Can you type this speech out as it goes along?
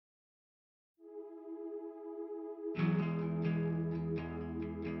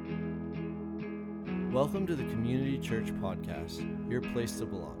Welcome to the Community Church Podcast, your place to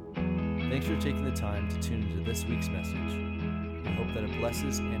belong. Thanks for taking the time to tune into this week's message. We hope that it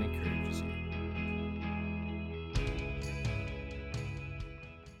blesses and encourages you.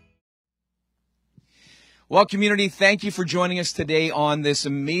 Well, community, thank you for joining us today on this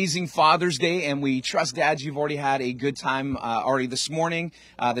amazing Father's Day, and we trust, dads, you've already had a good time already this morning,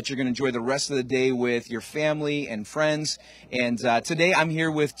 that you're going to enjoy the rest of the day with your family and friends. And today I'm here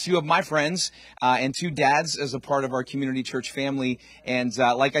with two of my friends and two dads as a part of our Community Church family. And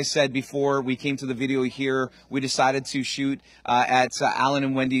like I said before we came to the video here, we decided to shoot at Alan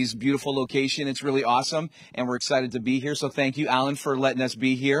and Wendy's beautiful location. It's really awesome, and we're excited to be here. So thank you, Alan, for letting us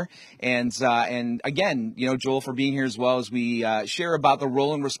be here. And again, you know, Joel, for being here as well as we share about the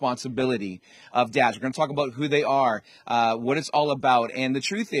role and responsibility of dads. We're going to talk about who they are, what it's all about. And the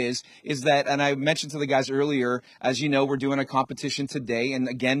truth is that, and I mentioned to the guys earlier, as you know, we're doing a competition today. And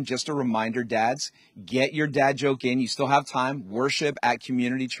again, just a reminder, dads, get your dad joke in. You still have time. Worship at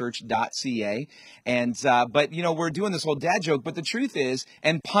communitychurch.ca. And, but, you know, we're doing this whole dad joke. But the truth is,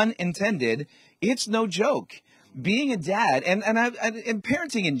 and pun intended, it's no joke. Being a dad and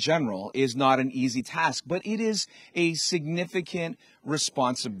parenting in general is not an easy task, but it is a significant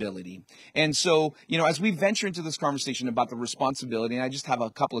responsibility. And so, you know, as we venture into this conversation about the responsibility, and I just have a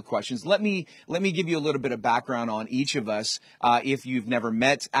couple of questions, let me give you a little bit of background on each of us, if you've never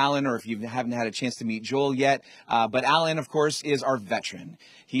met Alan or if you haven't had a chance to meet Joel yet. But Alan, of course, is our veteran.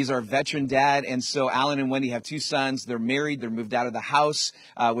 He's our veteran dad. And so Alan and Wendy have two sons. They're married. They're moved out of the house,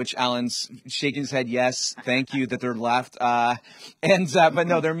 which Alan's shaking his head. Yes. Thank you that they're left. But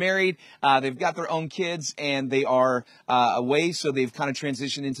no, they're married. They've got their own kids and they are, away. So they've kind of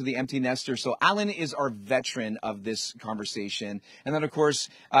transitioned into the empty nester. So Alan is our veteran of this conversation. And then of course,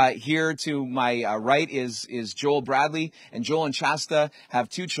 here to my right is Joel Bradley, and Joel and Shasta have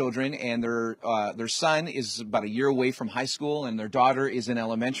two children, and their son is about a year away from high school and their daughter is in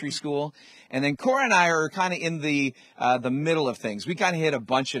elementary school. And then Cora and I are kind of in the middle of things. We kind of hit a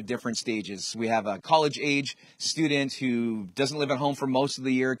bunch of different stages. We have a college age student who doesn't live at home for most of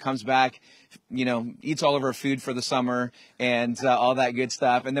the year, comes back, you know, eats all of our food for the summer and all that good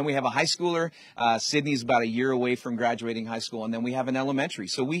stuff. And then we have a high schooler. Sydney's about a year away from graduating high school. And then we have an elementary.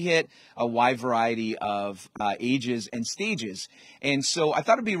 So we hit a wide variety of ages and stages. And so I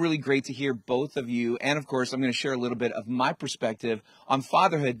thought it'd be really great to hear both of you. And of course, I'm going to share a little bit of my perspective on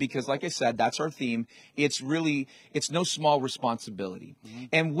fatherhood, because like I said, that's our theme. It's no small responsibility. Mm-hmm.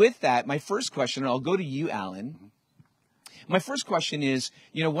 And with that, my first question, and I'll go to you, Alan. My first question is,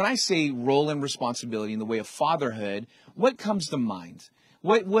 you know, when I say role and responsibility in the way of fatherhood, what comes to mind?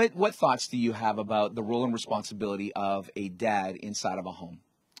 What thoughts do you have about the role and responsibility of a dad inside of a home?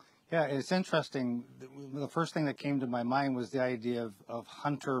 Yeah, it's interesting. The first thing that came to my mind was the idea of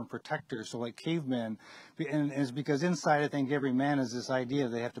hunter and protector. So like cavemen, and it's because inside I think every man is this idea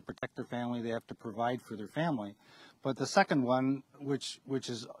they have to protect their family, they have to provide for their family. But the second one, which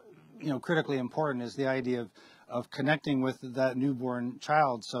is, you know, critically important, is the idea of connecting with that newborn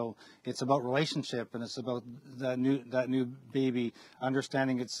child. So it's about relationship, and it's about that new baby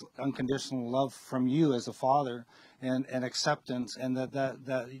understanding its unconditional love from you as a father, and acceptance, and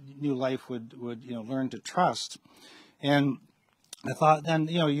that new life would you know, learn to trust. And I thought then,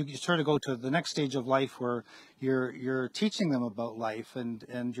 you know, you sort of go to the next stage of life where you're teaching them about life,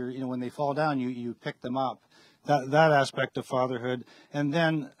 and you're, you know, when they fall down, you pick them up. That aspect of fatherhood. And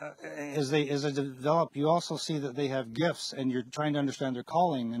then as they develop, you also see that they have gifts, and you're trying to understand their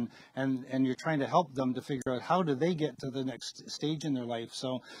calling, and you're trying to help them to figure out how do they get to the next stage in their life.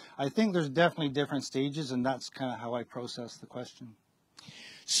 So I think there's definitely different stages, and that's kind of how I process the question.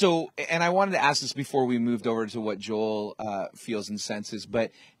 So, and I wanted to ask this before we moved over to what Joel feels and senses,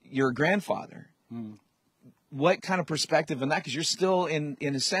 but you're a grandfather. Mm. What kind of perspective on that? Because you're still in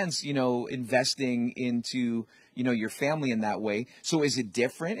a sense, you know, investing into, you know, your family in that way. So is it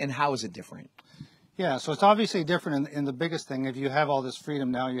different, and how is it different? Yeah, so it's obviously different in the biggest thing. If you have all this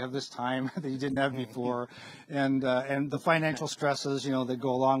freedom now, you have this time that you didn't have before, and the financial stresses, you know, that go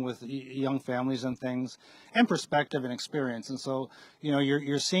along with young families and things, and perspective and experience. And so, you know,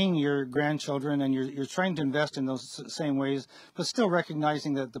 you're seeing your grandchildren, and you're trying to invest in those same ways, but still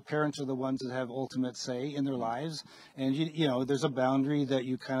recognizing that the parents are the ones that have ultimate say in their lives. And you know, there's a boundary that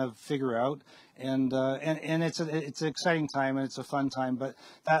you kind of figure out. And it's an exciting time, and it's a fun time. But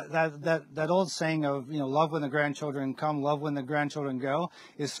that old saying of, you know, love when the grandchildren come, love when the grandchildren go,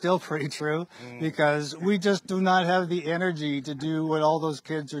 is still pretty true, because we just do not have the energy to do what all those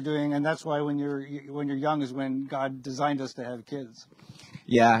kids are doing. And that's why when you're young is when God designed us to have kids.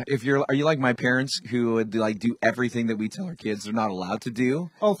 Yeah, are you like my parents who would like do everything that we tell our kids they're not allowed to do?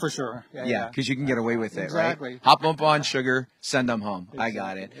 Oh, for sure. Yeah, because you can get away with it, Exactly. right? Hop up on sugar, send them home. I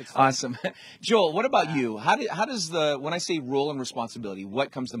got it. It's fun. Awesome. Joel, what about you? How does when I say role and responsibility,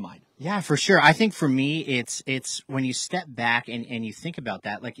 what comes to mind? Yeah, for sure. I think for me, it's when you step back and you think about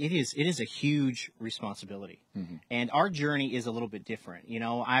that, like it is a huge responsibility. Mm-hmm. And our journey is a little bit different.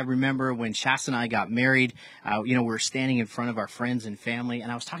 I remember when Shasta and I got married, we were standing in front of our friends and family,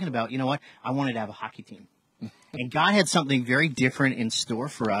 and I was talking about, I wanted to have a hockey team. And God had something very different in store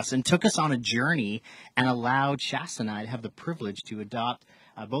for us and took us on a journey and allowed Shasta and I to have the privilege to adopt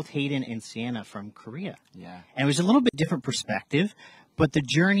both Hayden and Sienna from Korea. Yeah. And it was a little bit different perspective, but the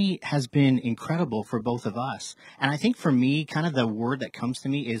journey has been incredible for both of us. And I think for me, kind of the word that comes to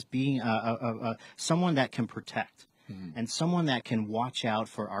me is being someone that can protect and someone that can watch out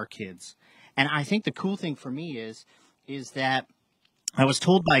for our kids. And I think the cool thing for me is that I was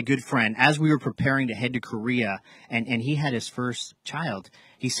told by a good friend as we were preparing to head to Korea and he had his first child,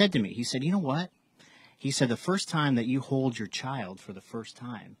 he said to me, you know what? He said, the first time that you hold your child for the first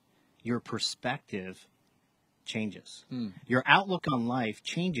time, your perspective changes. Your outlook on life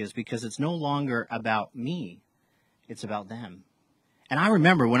changes because it's no longer about me. It's about them. And I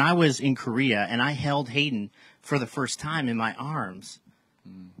remember when I was in Korea and I held Hayden for the first time in my arms,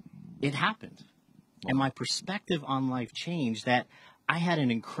 it happened. And my perspective on life changed, that I had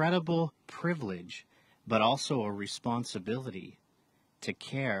an incredible privilege, but also a responsibility to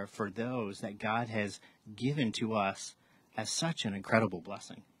care for those that God has given to us as such an incredible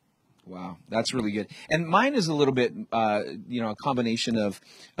blessing. Wow, that's really good. And mine is a little bit, a combination of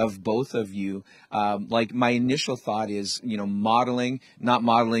both of you. Like my initial thought is, modeling, not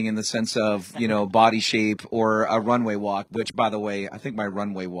modeling in the sense of, body shape or a runway walk, which, by the way, I think my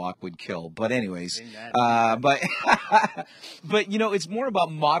runway walk would kill. But anyways, but it's more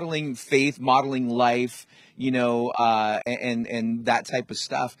about modeling faith, modeling life, and that type of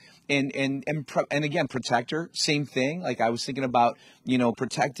stuff. And again, protector, same thing. Like I was thinking about,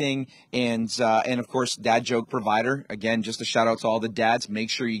 protecting and of course, dad joke provider. Again, just a shout out to all the dads. Make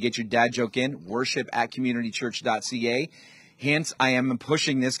sure you get your dad joke in. worship@communitychurch.ca. Hence, I am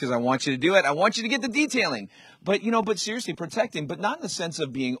pushing this because I want you to do it. I want you to get the detailing. But, but seriously, protecting, but not in the sense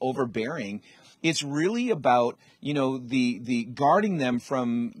of being overbearing. It's really about, the guarding them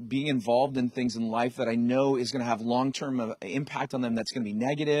from being involved in things in life that I know is going to have long-term impact on them that's going to be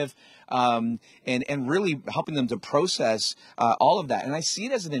negative, and really helping them to process all of that. And I see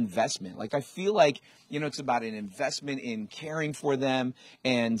it as an investment. Like I feel like, it's about an investment in caring for them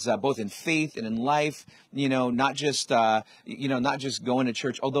and both in faith and in life, not just going to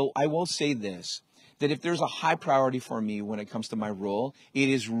church. Although I will say this, that if there's a high priority for me when it comes to my role, it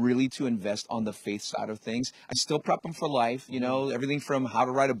is really to invest on the faith side of things. I still prep them for life, everything from how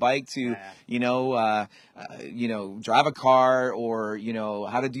to ride a bike to, drive a car or,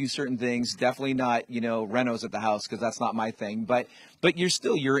 how to do certain things. Definitely not, renos at the house because that's not my thing. But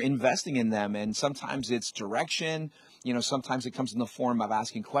you're investing in them. And sometimes it's direction. Sometimes it comes in the form of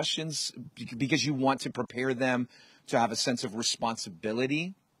asking questions because you want to prepare them to have a sense of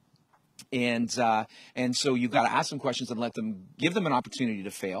responsibility. And so you've got to ask them questions and give them an opportunity to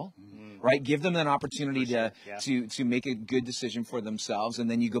fail, right? Give them an opportunity to make a good decision for themselves.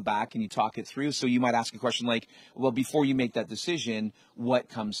 And then you go back and you talk it through. So you might ask a question like, well, before you make that decision, what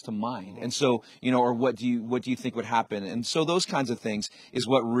comes to mind? And so, or what do you think would happen? And so those kinds of things is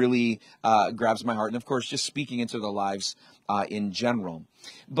what really grabs my heart. And of course, just speaking into their lives in general.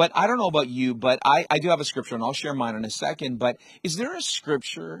 But I don't know about you, but I do have a scripture and I'll share mine in a second. But is there a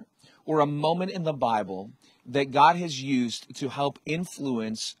scripture or a moment in the Bible that God has used to help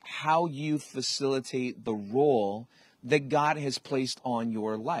influence how you facilitate the role that God has placed on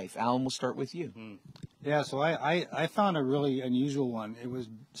your life? Alan, we'll start with you. Yeah, so I found a really unusual one. It was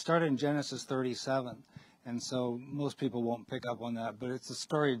started in Genesis 37, and so most people won't pick up on that, but it's the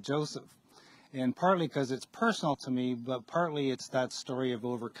story of Joseph. And partly because it's personal to me, but partly it's that story of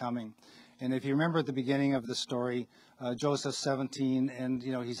overcoming. And if you remember at the beginning of the story, Joseph's 17, and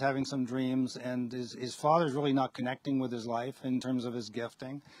he's having some dreams, and his father's really not connecting with his life in terms of his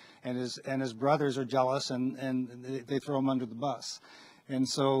gifting, and his brothers are jealous, and they throw him under the bus. And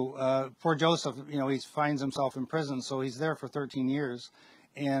so poor Joseph, he finds himself in prison, so he's there for 13 years,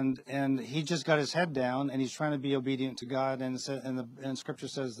 and he just got his head down, and he's trying to be obedient to God, and Scripture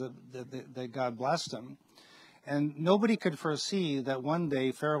says that God blessed him. And nobody could foresee that one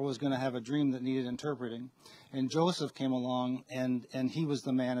day Pharaoh was going to have a dream that needed interpreting. And Joseph came along, and he was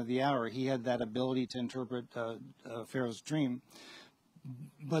the man of the hour. He had that ability to interpret Pharaoh's dream.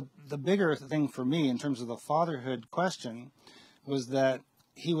 But the bigger thing for me in terms of the fatherhood question was that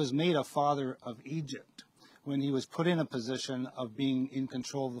he was made a father of Egypt when he was put in a position of being in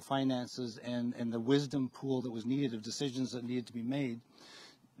control of the finances and the wisdom pool that was needed of decisions that needed to be made.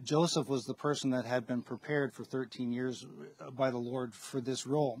 Joseph was the person that had been prepared for 13 years by the Lord for this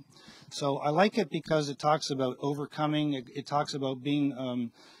role. So I like it because it talks about overcoming. It talks about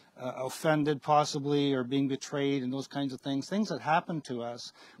being offended possibly, or being betrayed, and those kinds of things that happen to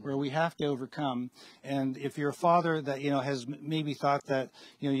us where we have to overcome. And if you're a father that has maybe thought that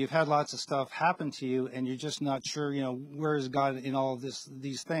you've had lots of stuff happen to you and you're just not sure where is God in all of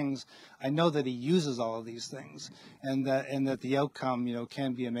these things, I know that he uses all of these things, and that the outcome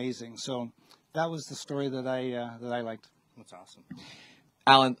can be amazing. So that was the story that I liked. That's awesome.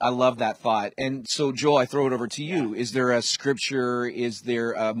 Alan, I love that thought. And so, Joel, I throw it over to you. Is there a scripture, is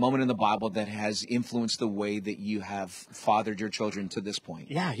there a moment in the Bible that has influenced the way that you have fathered your children to this point?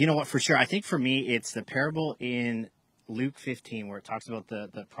 Yeah, you know what, for sure. I think for me, it's the parable in Luke 15 where it talks about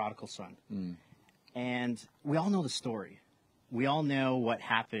the prodigal son. And we all know the story. We all know what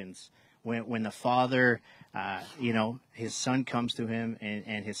happens when the father, his son comes to him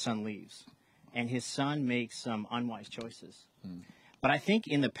and his son leaves. And his son makes some unwise choices. But I think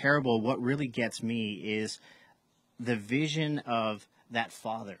in the parable, what really gets me is the vision of that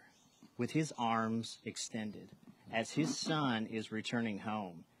father with his arms extended as his son is returning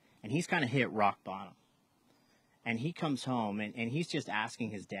home. And he's kind of hit rock bottom. And he comes home and he's just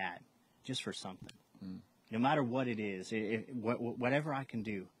asking his dad just for something. No matter what it is, whatever I can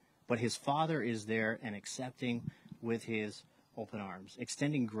do. But his father is there and accepting with his open arms,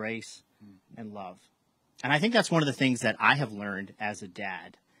 extending grace and love. And I think that's one of the things that I have learned as a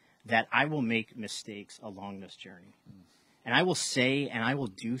dad, that I will make mistakes along this journey. And I will say and I will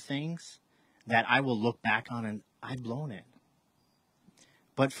do things that I will look back on and I've blown it.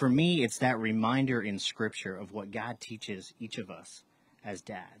 But for me, it's that reminder in Scripture of what God teaches each of us as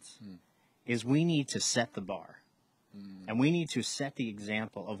dads, is we need to set the bar. And we need to set the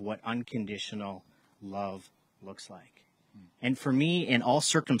example of what unconditional love looks like. And for me, in all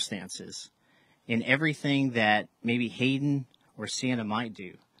circumstances, in everything that maybe Hayden or Sienna might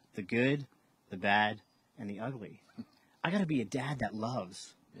do, the good, the bad, and the ugly, I got to be a dad that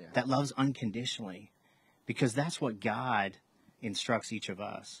loves unconditionally, because that's what God instructs each of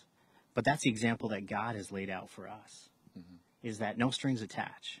us. But that's the example that God has laid out for us, is that no strings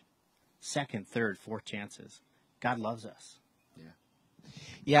attached. Second, third, fourth chances. God loves us.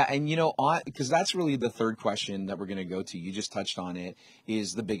 Yeah, and because that's really the third question that we're going to go to. You just touched on it,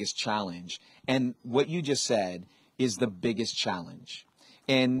 is the biggest challenge. And what you just said is the biggest challenge.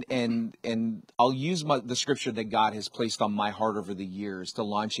 And I'll use the scripture that God has placed on my heart over the years to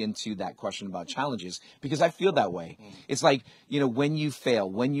launch into that question about challenges, because I feel that way. It's like, when you fail,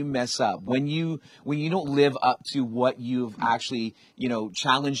 when you mess up, when you don't live up to what you've actually,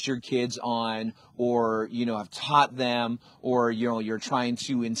 challenged your kids on, or, have taught them, or, you're trying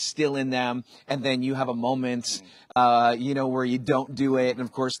to instill in them, and then you have a moment, where you don't do it. And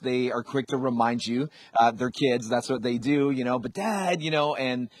of course they are quick to remind you, they're kids, that's what they do, but dad,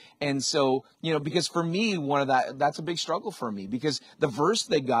 and so, because for me, that's a big struggle for me, because the verse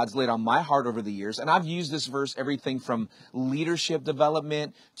that God's laid on my heart over the years, and I've used this verse, everything from leadership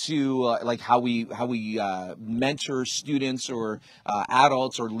development to like how we mentor students or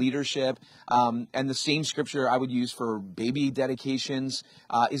adults or leadership. And the same scripture I would use for baby dedications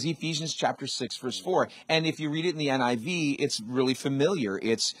is Ephesians chapter 6, verse 4. And if you read it in the NIV, it's really familiar.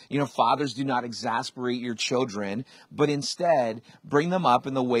 It's, fathers, do not exasperate your children, but instead bring them up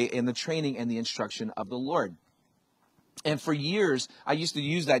in the training and the instruction of the Lord. And for years, I used to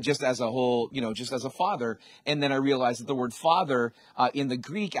use that just as a whole, just as a father. And then I realized that the word father in the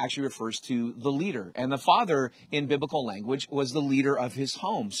Greek actually refers to the leader. And the father in biblical language was the leader of his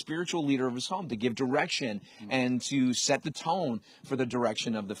home, spiritual leader of his home, to give direction and to set the tone for the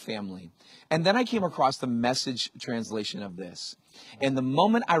direction of the family. And then I came across the Message translation of this. And the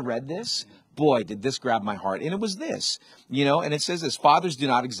moment I read this, boy, did this grab my heart. And it was this, and it says this: fathers, do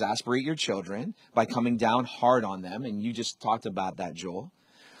not exasperate your children by coming down hard on them. And you just talked about that, Joel,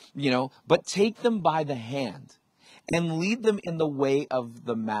 but take them by the hand and lead them in the way of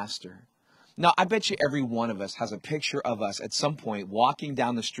the master. Now, I bet you every one of us has a picture of us at some point walking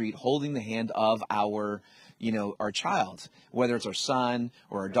down the street, holding the hand of our our child, whether it's our son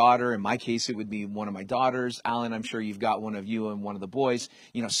or our daughter. In my case, it would be one of my daughters. Alan, I'm sure you've got one of you and one of the boys,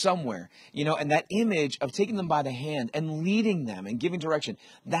 somewhere, and that image of taking them by the hand and leading them and giving direction.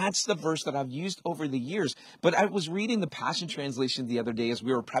 That's the verse that I've used over the years. But I was reading the Passion Translation the other day as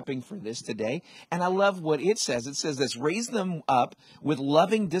we were prepping for this today, and I love what it says. It says this: raise them up with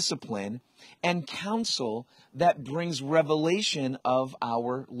loving discipline and counsel that brings revelation of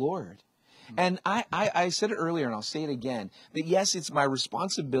our Lord. And I said it earlier, and I'll say it again, that yes, it's my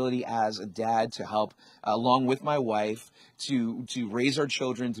responsibility as a dad to help, along with my wife, to raise our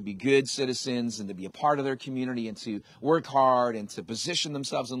children to be good citizens and to be a part of their community and to work hard and to position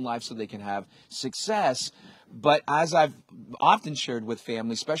themselves in life so they can have success. But as I've often shared with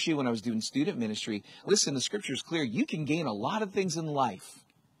family, especially when I was doing student ministry, listen, the scripture is clear. You can gain a lot of things in life,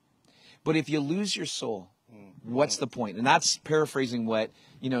 but if you lose your soul, what's the point? And that's paraphrasing what,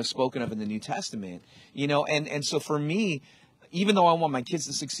 is spoken of in the New Testament, and so for me, even though I want my kids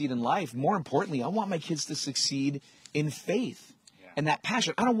to succeed in life, more importantly, I want my kids to succeed in faith and that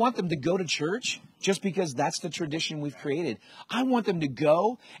passion. I don't want them to go to church just because that's the tradition we've created. I want them to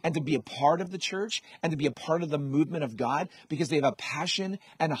go and to be a part of the church and to be a part of the movement of God because they have a passion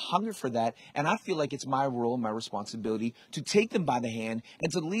and a hunger for that. And I feel like it's my role, my responsibility to take them by the hand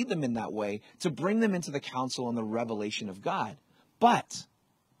and to lead them in that way, to bring them into the counsel and the revelation of God. But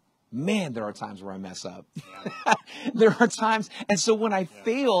man, there are times where I mess up. There are times. And so when I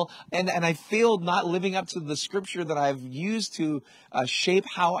fail and I failed not living up to the scripture that I've used to shape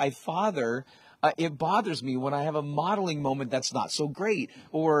how I father, it bothers me when I have a modeling moment that's not so great,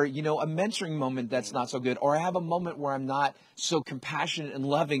 or, a mentoring moment that's not so good, or I have a moment where I'm not so compassionate and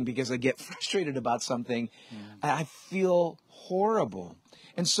loving because I get frustrated about something. I feel horrible.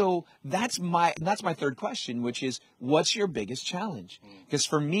 And so that's my third question, which is, what's your biggest challenge? Because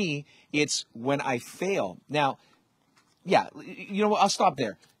for me, it's when I fail. Now, I'll stop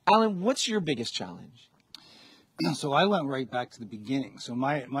there. Alan, what's your biggest challenge? So I went right back to the beginning. So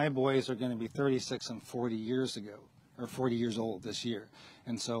my boys are going to be 36 and 40 years ago, or 40 years old this year.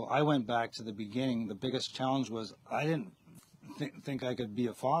 And so I went back to the beginning. The biggest challenge was I didn't think I could be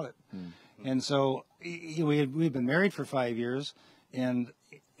a father. And so we'd been married for 5 years, and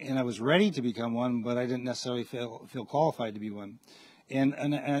I was ready to become one, but I didn't necessarily feel qualified to be one. And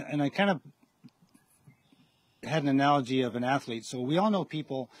I kind of had an analogy of an athlete. So we all know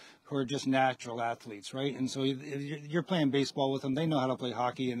people who are just natural athletes, right? And so you're playing baseball with them. They know how to play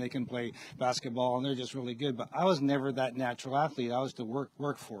hockey and they can play basketball and they're just really good. But I was never that natural athlete. I was to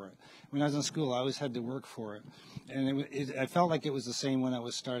work for it. When I was in school, I always had to work for it. And I felt like it was the same when I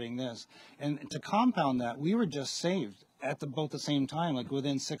was starting this. And to compound that, we were just saved at both the same time, like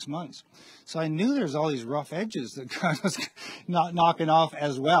within 6 months. So I knew there's all these rough edges that God was not knocking off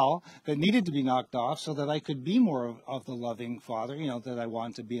as well, that needed to be knocked off so that I could be more of the loving father, that I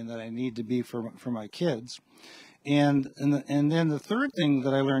want to be and that I need to be for my kids. And then the third thing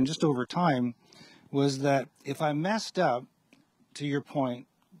that I learned just over time was that if I messed up, to your point,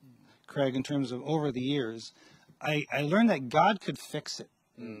 Craig, in terms of over the years, I learned that God could fix it.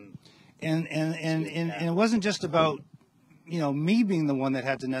 And it wasn't just about me being the one that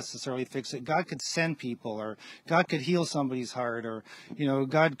had to necessarily fix it. God could send people, or God could heal somebody's heart, or,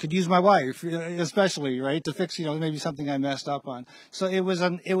 God could use my wife, especially, right, to fix, maybe something I messed up on. So it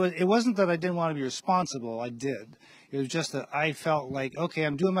wasn't that I didn't want to be responsible. I did. It was just that I felt like, okay,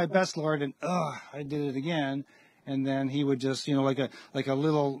 I'm doing my best, Lord, and I did it again. And then he would just, like a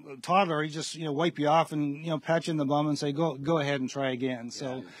little toddler, he just, wipe you off and, pat you in the bum and say, go ahead and try again.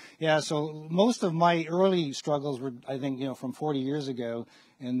 So, so most of my early struggles were, I think, from 40 years ago.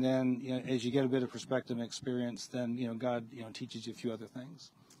 And then, as you get a bit of perspective and experience, then, God, teaches you a few other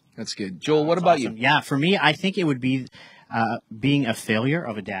things. That's good. Joel, what about awesome. you? Yeah, for me, I think it would be being a failure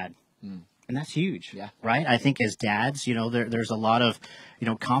of a dad. And that's huge, right? I think as dads, there's a lot of,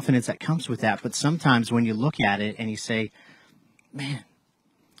 confidence that comes with that. But sometimes when you look at it and you say, man,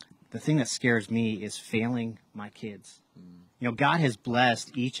 the thing that scares me is failing my kids. God has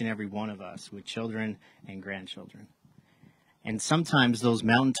blessed each and every one of us with children and grandchildren. And sometimes those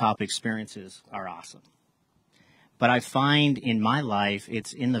mountaintop experiences are awesome. But I find in my life,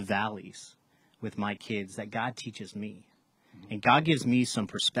 it's in the valleys with my kids that God teaches me. And God gives me some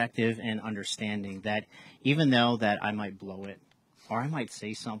perspective and understanding that even though that I might blow it, or I might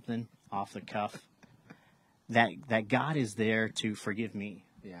say something off the cuff, that God is there to forgive me.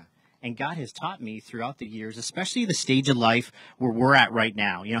 Yeah. And God has taught me throughout the years, especially the stage of life where we're at right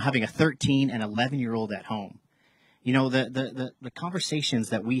now, having a 13 and 11-year-old at home. The conversations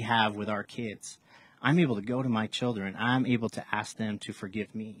that we have with our kids, I'm able to go to my children. I'm able to ask them to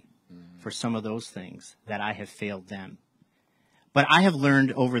forgive me. for some of those things that I have failed them. But I have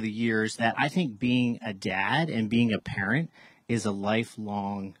learned over the years that I think being a dad and being a parent is a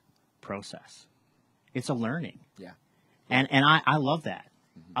lifelong process. It's a learning. Yeah. And I love that.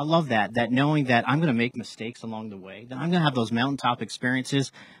 I love that knowing that I'm going to make mistakes along the way, that I'm going to have those mountaintop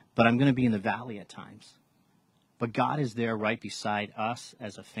experiences, but I'm going to be in the valley at times. But God is there right beside us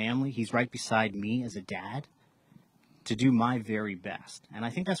as a family. He's right beside me as a dad to do my very best. And I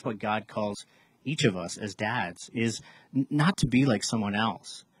think that's what God calls each of us as dads, is not to be like someone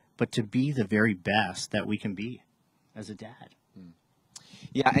else, but to be the very best that we can be as a dad.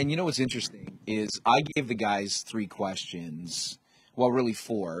 Yeah, and you know what's interesting is I gave the guys 3 questions, well, really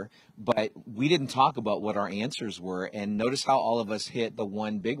 4, but we didn't talk about what our answers were. And notice how all of us hit the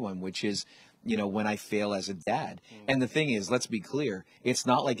one big one, which is, when I fail as a dad. And the thing is, let's be clear, it's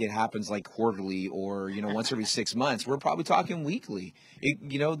not like it happens like quarterly or, once every 6 months. We're probably talking weekly.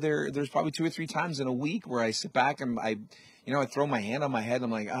 There's probably 2 or 3 times in a week where I sit back and I throw my hand on my head and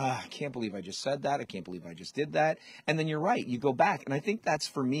I'm like, I can't believe I just said that. I can't believe I just did that. And then you're right. You go back. And I think that's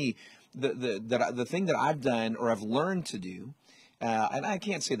for me, the thing that I've done or I've learned to do, and I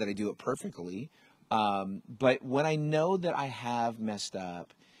can't say that I do it perfectly, but when I know that I have messed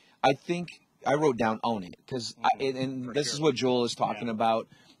up, I think I wrote down own it, because this is what Joel is talking about,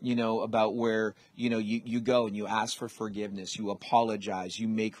 about where, you go and you ask for forgiveness, you apologize, you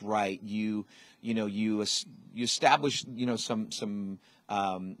make right, you establish,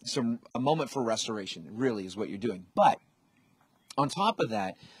 a moment for restoration, really is what you're doing. But on top of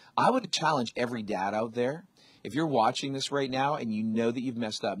that, I would challenge every dad out there, if you're watching this right now and you know that you've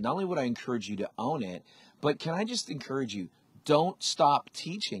messed up, not only would I encourage you to own it, but can I just encourage you, don't stop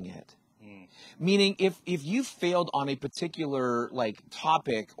teaching it. Meaning if you failed on a particular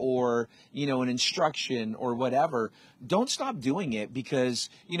topic or, an instruction or whatever, don't stop doing it, because,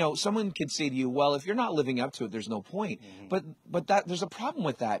 someone could say to you, well, if you're not living up to it, there's no point. But there's a problem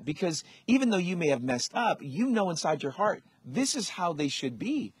with that, because even though you may have messed up, inside your heart, this is how they should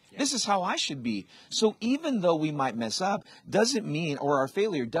be. Yeah. This is how I should be. So even though we might mess up, doesn't mean, or our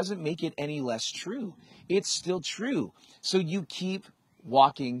failure doesn't make it any less true. It's still true. So you keep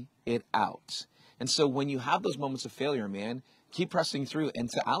walking it out. And so when you have those moments of failure, man, keep pressing through. And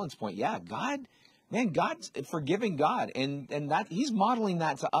to Alan's point, yeah, God's a forgiving God. And that He's modeling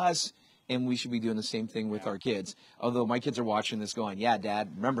that to us. And we should be doing the same thing with our kids. Although my kids are watching this going, yeah, Dad,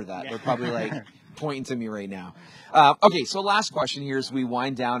 remember that. They're probably pointing to me right now. Okay, so last question here as we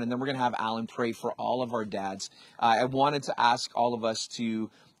wind down, and then we're going to have Alan pray for all of our dads. I wanted to ask all of us to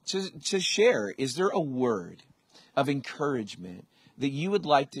share, is there a word of encouragement that you would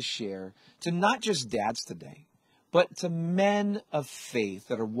like to share to not just dads today, but to men of faith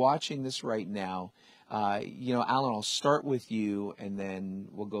that are watching this right now? Alan, I'll start with you, and then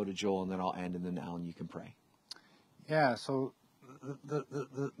we'll go to Joel, and then I'll end, and then Alan, you can pray. Yeah, so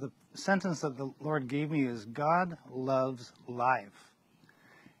the sentence that the Lord gave me is, God loves life.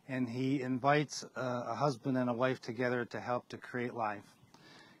 And He invites a husband and a wife together to help to create life.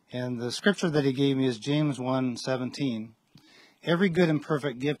 And the scripture that He gave me is James 1:17. Every good and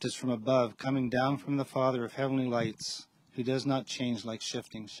perfect gift is from above, coming down from the Father of heavenly lights, who does not change like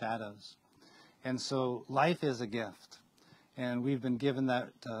shifting shadows. And so life is a gift. And we've been given that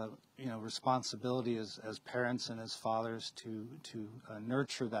responsibility as parents and as fathers to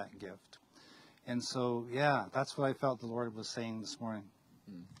nurture that gift. And so, yeah, that's what I felt the Lord was saying this morning.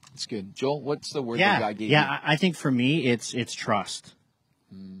 That's good. Joel, what's the word that God gave you? Yeah, I think for me, it's trust.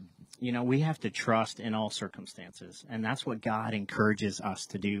 We have to trust in all circumstances. And that's what God encourages us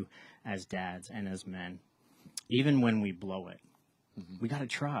to do as dads and as men, even when we blow it. We got to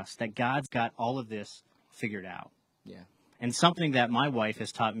trust that God's got all of this figured out. Yeah. And something that my wife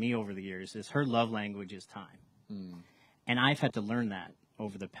has taught me over the years is her love language is time. And I've had to learn that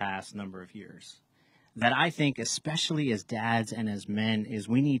over the past number of years. That I think, especially as dads and as men, is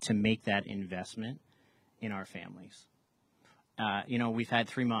we need to make that investment in our families. We've had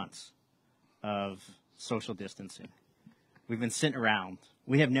 3 months of social distancing. We've been sitting around.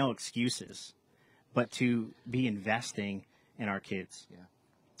 We have no excuses but to be investing in our kids. Yeah.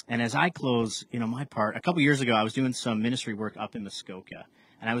 And as I close, my part, a couple years ago, I was doing some ministry work up in Muskoka,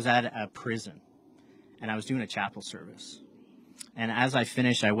 and I was at a prison, and I was doing a chapel service. And as I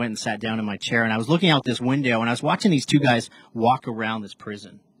finished, I went and sat down in my chair, and I was looking out this window, and I was watching these 2 guys walk around this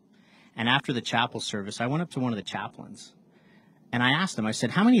prison. And after the chapel service, I went up to one of the chaplains, and I asked him, I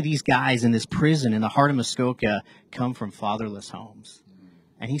said, how many of these guys in this prison in the heart of Muskoka come from fatherless homes?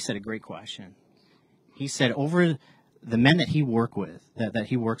 And he said a great question. He said, over the men that he works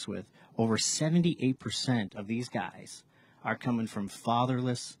with, over 78% of these guys are coming from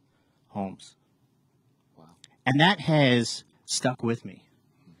fatherless homes. Wow. And that has stuck with me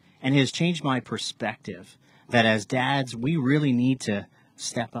and has changed my perspective that as dads, we really need to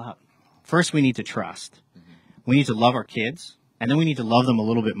step up. First, we need to trust. We need to love our kids, and then we need to love them a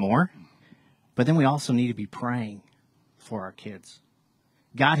little bit more. But then we also need to be praying for our kids.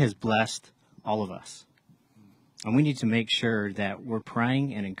 God has blessed all of us. And we need to make sure that we're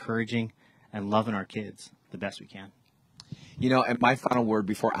praying and encouraging and loving our kids the best we can. You know, and my final word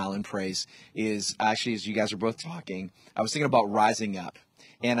before Alan prays is actually, as you guys are both talking, I was thinking about rising up.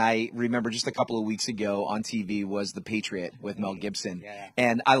 And I remember just a couple of weeks ago on TV was The Patriot with Mel Gibson. Yeah.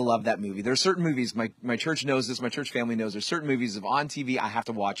 And I love that movie. There are certain movies, my church knows this, my church family knows, there's certain movies of on TV, I have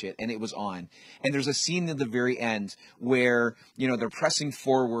to watch it. And it was on. And there's a scene at the very end where, you know, they're pressing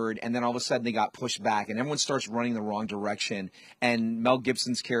forward and then all of a sudden they got pushed back and everyone starts running the wrong direction. And Mel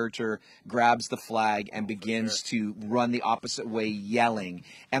Gibson's character grabs the flag and begins to run the opposite way, yelling.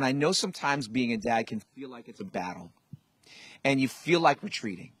 And I know sometimes being a dad can feel like it's a battle. And you feel like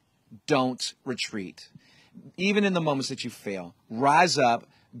retreating. Don't retreat. Even in the moments that you fail, rise up,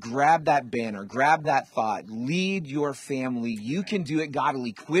 grab that banner, grab that thought, lead your family. You can do it. God will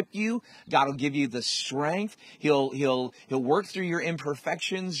equip you. God will give you the strength. He'll work through your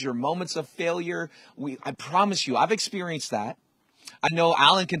imperfections, your moments of failure. I promise you, I've experienced that. I know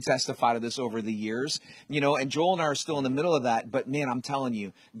Alan can testify to this over the years, you know, and Joel and I are still in the middle of that. But man, I'm telling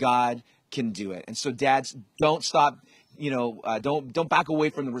you, God can do it. And so dads, don't stop. You know, don't back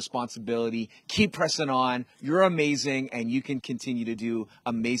away from the responsibility. Keep pressing on. You're amazing, and you can continue to do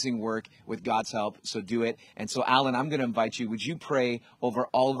amazing work with God's help. So do it. And so, Alan, I'm going to invite you. Would you pray over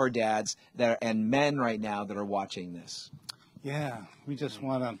all of our dads and men right now that are watching this? Yeah, we just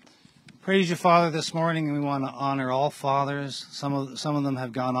want to praise you, Father, this morning, and we want to honor all fathers. Some of them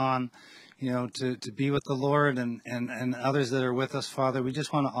have gone on, you know, to be with the Lord, and others that are with us, Father. We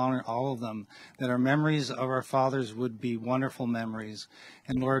just want to honor all of them, that our memories of our fathers would be wonderful memories.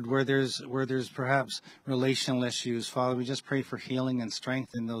 And Lord, where there's perhaps relational issues, Father, we just pray for healing and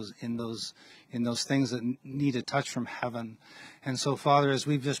strength in those things that need a touch from heaven. And so, Father, as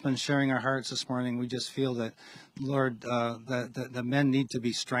we've just been sharing our hearts this morning, we just feel that, Lord, that the men need to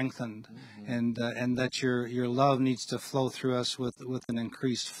be strengthened, and that your love needs to flow through us with an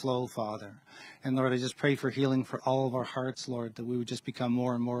increased flow, Father. And Lord, I just pray for healing for all of our hearts, Lord, that we would just become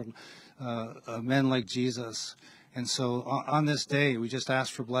more and more men like Jesus. And so on this day, we just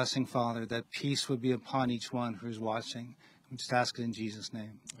ask for blessing, Father, that peace would be upon each one who's watching. We just ask it in Jesus'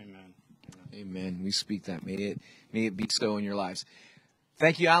 name. Amen. Amen. We speak that. May it be so in your lives.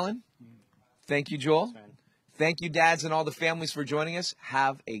 Thank you, Alan. Thank you, Joel. Thank you, dads and all the families, for joining us.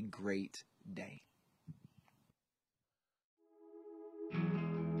 Have a great day.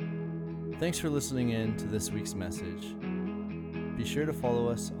 Thanks for listening in to this week's message. Be sure to follow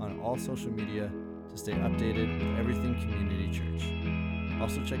us on all social media to stay updated with everything Community Church.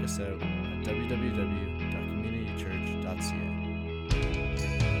 Also check us out at www.communitychurch.ca.